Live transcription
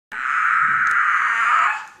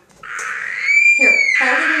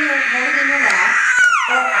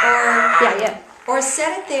Or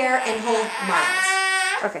set it there and hold Miles.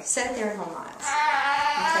 Okay. Set it there and hold Miles. Okay.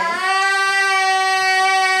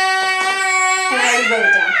 And I already wrote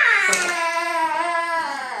it down.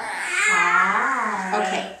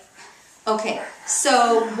 Okay. Okay.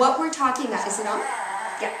 So what we're talking about, is it on?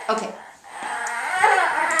 Yeah. Okay.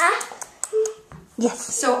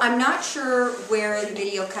 Yes. So I'm not sure where the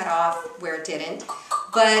video cut off, where it didn't,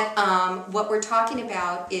 but what we're talking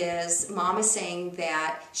about is Mom is saying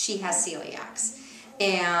that she has celiacs.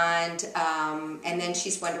 And then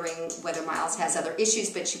she's wondering whether Miles has other issues,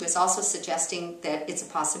 but she was also suggesting that it's a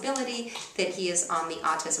possibility that he is on the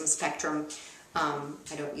autism spectrum.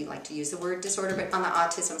 I don't like to use the word disorder, but on the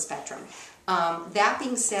autism spectrum. That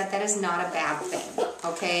being said, that is not a bad thing,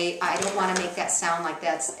 okay? I don't want to make that sound like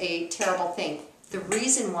that's a terrible thing. The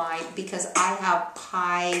reason why, because I have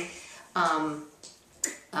high,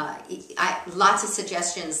 lots of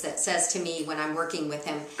suggestions that says to me when I'm working with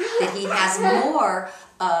him that he has more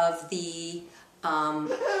of the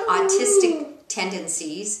autistic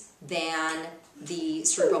tendencies than the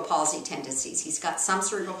cerebral palsy tendencies. He's got some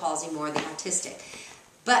cerebral palsy more than autistic.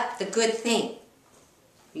 But the good thing,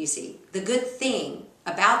 you see, the good thing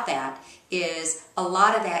about that is a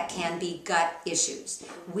lot of that can be gut issues.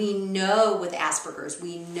 We know with Asperger's,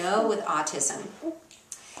 we know with autism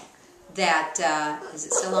that, is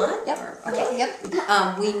it still on? Yep. Or, okay.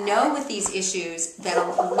 Yep. We know with these issues that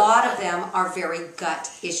a lot of them are very gut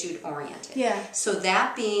issue oriented. Yeah. So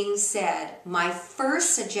that being said, my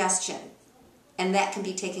first suggestion, and that can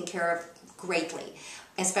be taken care of greatly,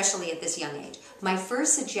 especially at this young age. My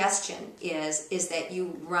first suggestion is that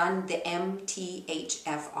you run the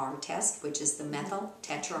MTHFR test, which is the methyl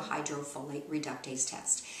tetrahydrofolate reductase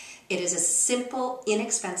test. It is a simple,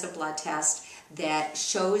 inexpensive blood test that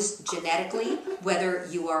shows genetically whether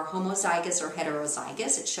you are homozygous or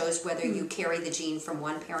heterozygous. It shows whether you carry the gene from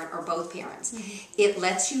one parent or both parents. It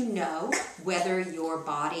lets you know whether your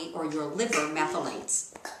body or your liver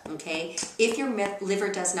methylates. Okay? If your liver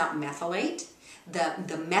does not methylate,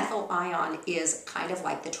 the methyl ion is kind of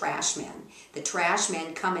like the trash men. The trash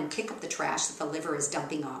men come and pick up the trash that the liver is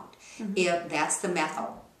dumping out. If that's the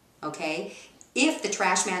methyl. Okay? If the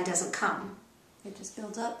trash man doesn't come, It just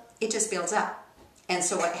builds up. it just builds up. And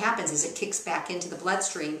so what happens is it kicks back into the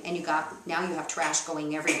bloodstream, and now you have trash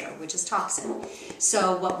going everywhere, which is toxin.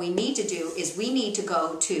 So what we need to do is we need to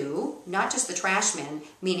go to not just the trash man,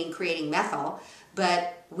 meaning creating methyl,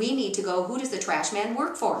 but we need to go, who does the trash man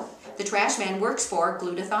work for? The trash man works for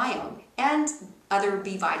glutathione and other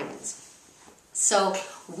B vitamins. So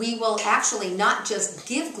we will actually not just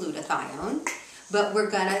give glutathione, but we're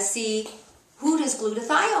going to see, who does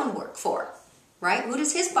glutathione work for? Right? Who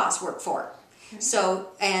does his boss work for?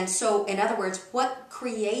 So in other words, what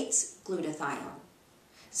creates glutathione?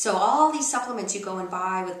 So all these supplements you go and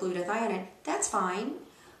buy with glutathione in, that's fine,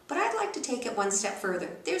 but I'd like to take it one step further.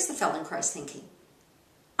 There's the Feldenkrais thinking.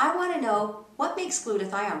 I want to know what makes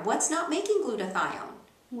glutathione. What's not making glutathione?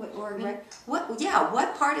 What organ? Right?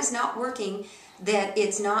 What part is not working that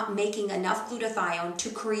it's not making enough glutathione to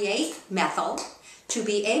create methyl, to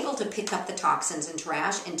be able to pick up the toxins and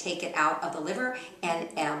trash and take it out of the liver and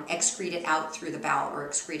excrete it out through the bowel or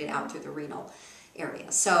excrete it out through the renal area.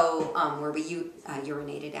 So where we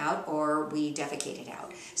urinate it out or we defecate it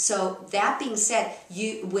out. So that being said,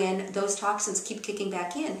 when those toxins keep kicking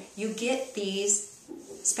back in, you get these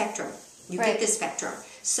spectrum. You get this spectrum.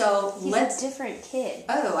 So He's a different kid.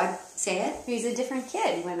 Oh, I say it? He's a different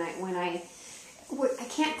kid I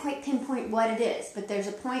can't quite pinpoint what it is, but there's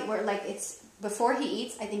a point where like it's before he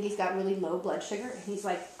eats, I think he's got really low blood sugar, and he's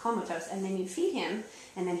like comatose, and then you feed him,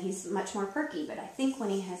 and then he's much more perky. But I think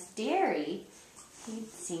when he has dairy, he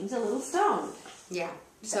seems a little stoned. Yeah.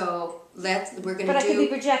 So we're going to do... But I could be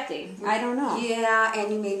projecting. I don't know. Yeah,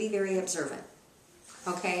 and you may be very observant.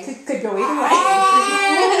 Okay? Could go either way.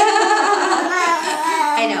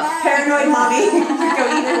 I know. Paranoid mommy. Could go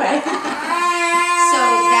either way. So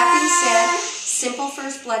that being said, simple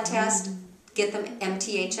first blood test. Get the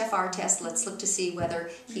MTHFR test. Let's look to see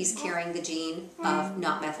whether he's carrying the gene of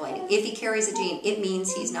not methylating. If he carries a gene, it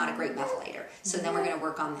means he's not a great methylator. So then we're going to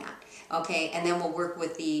work on that. Okay, and then we'll work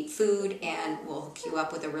with the food and we'll hook you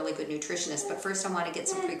up with a really good nutritionist. But first I want to get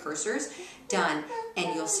some precursors done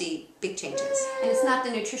and you'll see big changes. And it's not the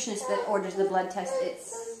nutritionist that orders the blood test,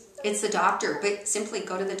 It's the doctor, but simply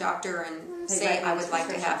go to the doctor and say, I would like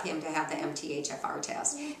to have him to have the MTHFR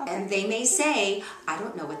test. Okay. And they may say, I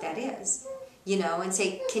don't know what that is. You know, and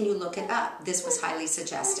say, can you look it up? This was highly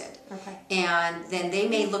suggested. Okay. And then they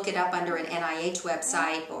may look it up under an NIH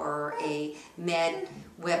website or a med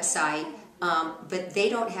website but they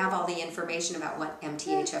don't have all the information about what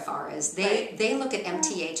MTHFR is. They look at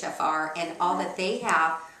MTHFR, and all that they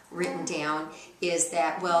have written down is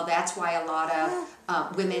that, well, that's why a lot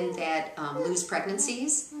of women that lose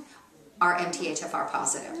pregnancies are MTHFR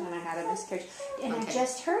positive. And I had a miscarriage. And Okay. I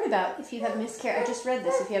just heard about, if you have miscarriage, I just read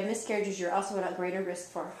this, if you have miscarriages, you're also at a greater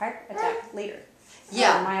risk for heart attack later.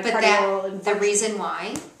 Yeah, but Myocardial the infarction. reason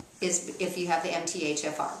why is if you have the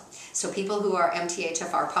MTHFR. So people who are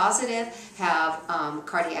MTHFR positive have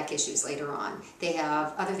cardiac issues later on. They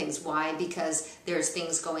have other things. Why? Because there's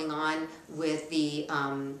things going on with the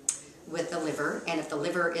liver, and if the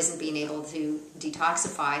liver isn't being able to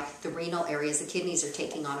detoxify, the renal areas, the kidneys are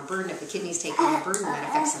taking on a burden. If the kidneys take on a burden, that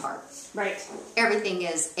affects the heart. Right. Everything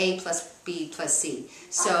is A plus B plus C.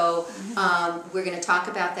 So we're going to talk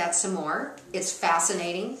about that some more. It's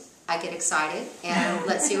fascinating. I get excited, and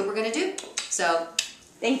let's see what we're going to do. So,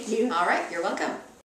 Thank you. all right, you're welcome.